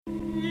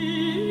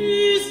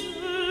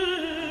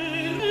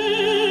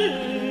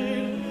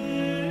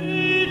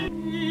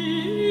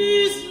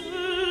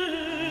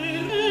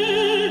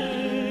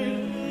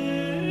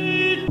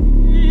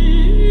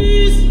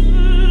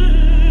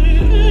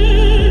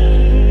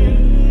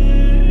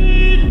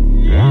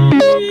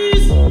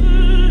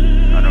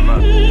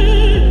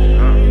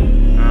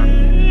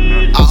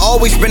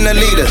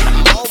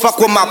Fuck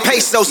with my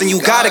pesos and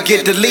you gotta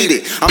get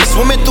deleted. I'm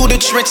swimming through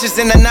the trenches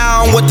in the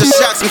now with the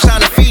shots. I'm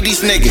trying to feed these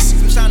niggas.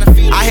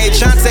 I heard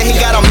John say he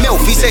got a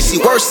MILF, he said she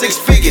worth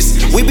 6 figures.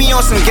 We be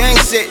on some gang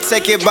shit,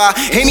 take it by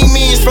any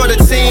means for the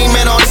team.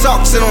 And on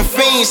talks and on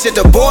fiends shit,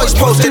 the boys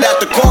posted at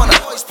the corner.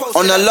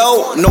 On the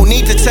low, no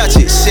need to touch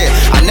it, shit.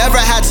 I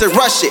never had to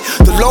rush it.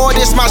 The Lord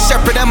is my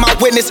shepherd and my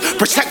witness.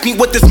 Protect me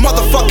with this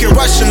motherfucking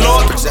Russian,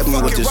 Lord. Protect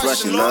me with this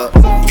Russian, Lord.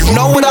 You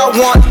know what I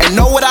want and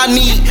know what I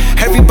need.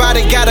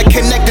 Everybody gotta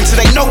connect until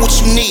they know what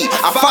you need.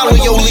 I follow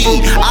your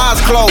lead,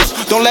 eyes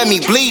closed, don't let me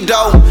bleed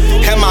though.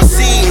 And my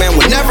seed, man,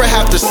 will never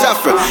have to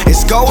suffer.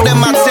 It's gold in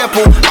my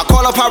temple, I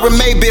call up Pirate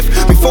Maybiff.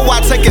 Before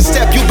I take a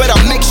step, you better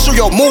make sure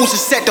your moves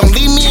are set. Don't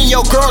leave me in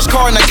your girl's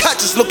car in the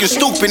cut just looking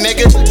stupid,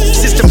 nigga.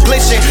 System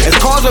glitching, it's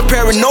causing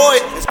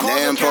paranoid.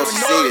 Damn, supposed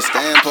to see this,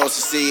 damn, supposed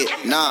to see it,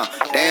 nah.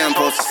 Damn,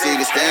 supposed to see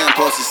this, damn,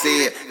 supposed to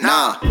see it,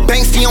 nah.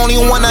 Bank's the only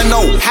one I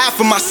know, half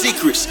of my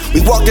secrets.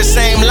 We walk the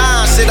same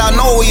line, shit, I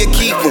know where you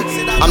keep them.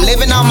 I'm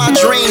living out my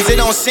dreams, it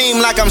don't seem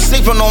like I'm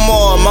sleeping no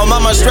more. My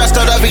mama stressed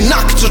out every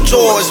knock at your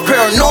door, it's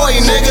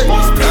paranoid, nigga.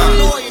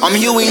 I'm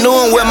Huey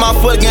Newton with my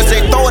foot against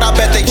their throat, I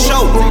bet they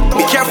choke.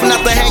 Be careful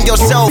not to hang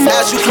yourself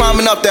as you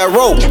climbing up that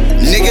rope,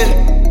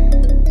 nigga.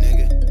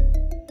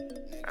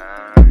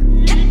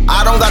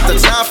 I don't got the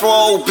time for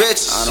old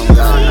bitches. I don't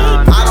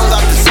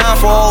got the time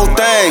for old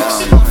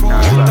things.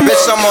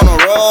 Bitch, I'm on a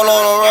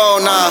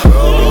roll now.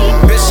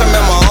 Bitch, I'm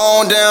in my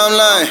own damn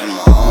lane.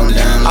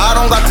 I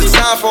don't got the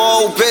time for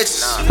old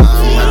bitches.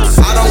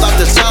 I don't got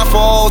the time for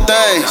old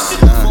things.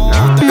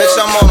 Bitch,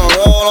 I'm on a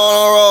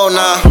roll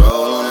now.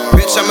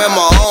 Bitch, I'm in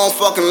my own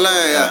fucking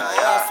lane.